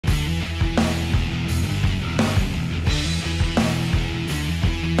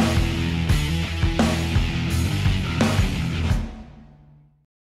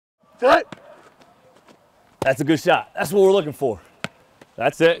That's a good shot. That's what we're looking for.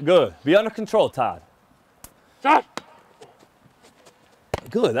 That's it. Good. Be under control, Todd.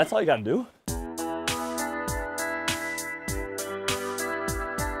 Good. That's all you got to do.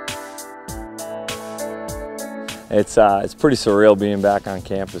 It's pretty surreal being back on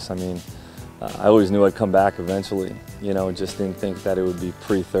campus. I mean, I always knew I'd come back eventually, you know, just didn't think that it would be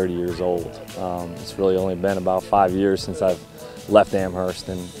pre-30 years old. It's really only been about 5 years since I've left Amherst,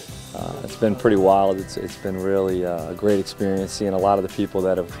 and it's been pretty wild. It's been really a great experience seeing a lot of the people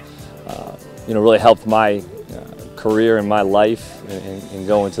that have, you know, really helped my career and my life and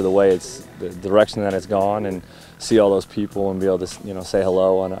go into the direction that it's gone, and see all those people and be able to, you know, say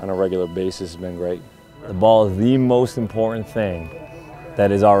hello on a regular basis has been great. The ball is the most important thing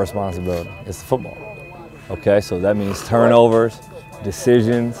that is our responsibility. It's the football. Okay, so that means turnovers,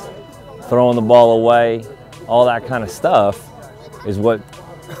 decisions, throwing the ball away, all that kind of stuff is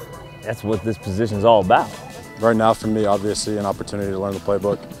that's what this position is all about. Right now, for me, obviously, an opportunity to learn the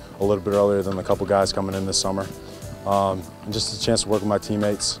playbook a little bit earlier than a couple guys coming in this summer. And just a chance to work with my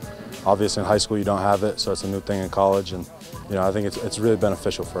teammates. Obviously, in high school, you don't have it, so it's a new thing in college, and you know, I think it's really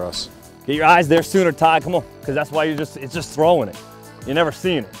beneficial for us. Get your eyes there sooner, Todd. Come on, because that's why it's just throwing it. You're never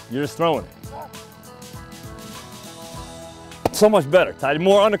seeing it. You're just throwing it. So much better, Todd. You're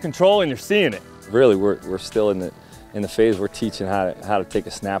more under control, and you're seeing it. Really, we're still in the phase we're teaching how to take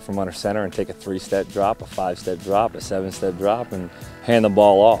a snap from under center and take a 3-step drop, a 5-step drop, a 7-step drop, and hand the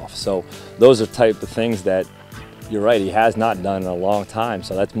ball off. So those are type of things that, you're right, he has not done in a long time.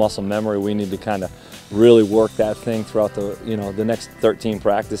 So that's muscle memory. We need to kind of really work that thing throughout the next 13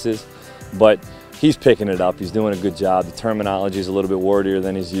 practices. But he's picking it up. He's doing a good job. The terminology is a little bit wordier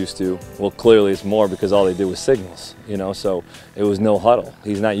than he's used to. Well, clearly it's more because all they did was signals, you know, so it was no huddle.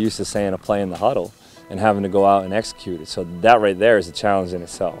 He's not used to saying a play in the huddle and having to go out and execute it. So that right there is a challenge in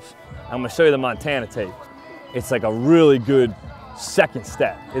itself. I'm going to show you the Montana tape. It's like a really good second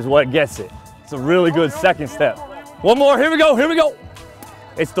step is what gets it. It's a really good second step. One more, here we go, here we go.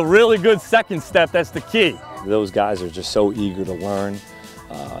 It's the really good second step that's the key. Those guys are just so eager to learn.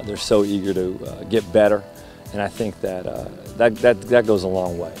 They're so eager to get better, and I think that, that goes a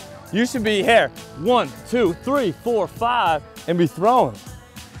long way. You should be here 1, 2, 3, 4, 5, and be throwing.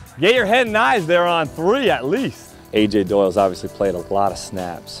 Get your head and eyes there on 3 at least. A.J. Doyle's obviously played a lot of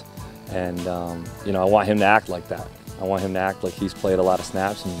snaps, and you know, I want him to act like that. I want him to act like he's played a lot of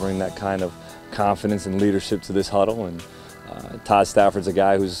snaps and bring that kind of confidence and leadership to this huddle. And Todd Stafford's a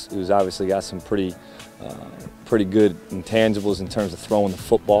guy who's obviously got some pretty good intangibles in terms of throwing the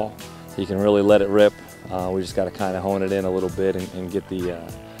football. He can really let it rip. We just got to kind of hone it in a little bit and get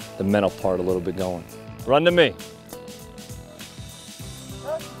the mental part a little bit going. Run to me.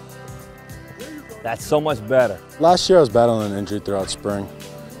 That's so much better. Last year I was battling an injury throughout spring,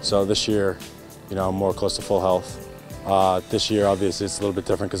 so this year, you know, I'm more close to full health. This year, obviously, it's a little bit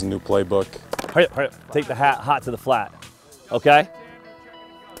different because of the new playbook. Hurry up, hurry up. Take the hot to the flat. Okay?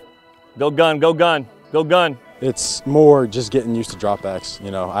 Go gun, go gun, go gun. It's more just getting used to dropbacks.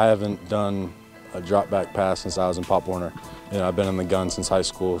 You know, I haven't done a drop back pass since I was in Pop Warner. You know, I've been in the gun since high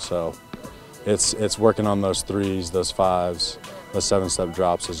school, so it's working on those 3s, those 5s, those 7-step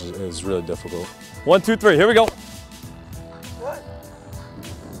drops is really difficult. 1, 2, 3, here we go.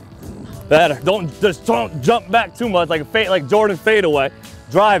 Better. Don't jump back too much like Jordan fadeaway.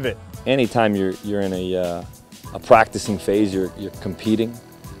 Drive it. Anytime you're in a practicing phase, you're competing.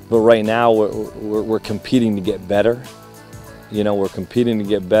 But right now we're competing to get better. You know, we're competing to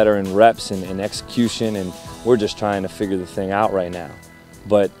get better in reps and execution, and we're just trying to figure the thing out right now.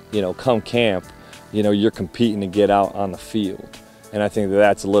 But, you know, come camp, you know, you're competing to get out on the field. And I think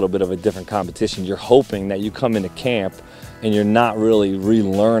that's a little bit of a different competition. You're hoping that you come into camp and you're not really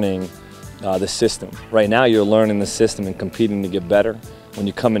relearning the system. Right now you're learning the system and competing to get better. When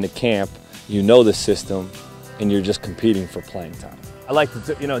you come into camp, you know the system and you're just competing for playing time. I like to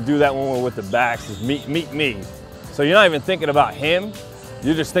do that when we're with the backs, is meet me. So you're not even thinking about him,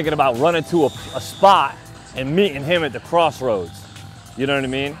 you're just thinking about running to a spot and meeting him at the crossroads. You know what I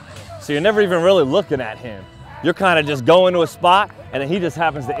mean? So you're never even really looking at him. You're kind of just going to a spot and then he just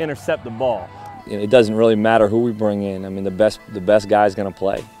happens to intercept the ball. It doesn't really matter who we bring in. I mean, the best guy's going to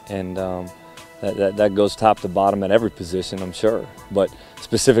play, and that goes top to bottom at every position, I'm sure. But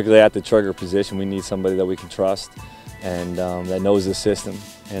specifically at the trigger position, we need somebody that we can trust and that knows the system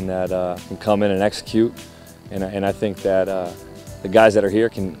and that can come in and execute. And I think that the guys that are here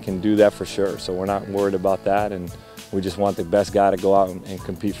can do that for sure. So we're not worried about that, and we just want the best guy to go out and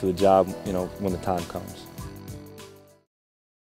compete for the job, you know, when the time comes.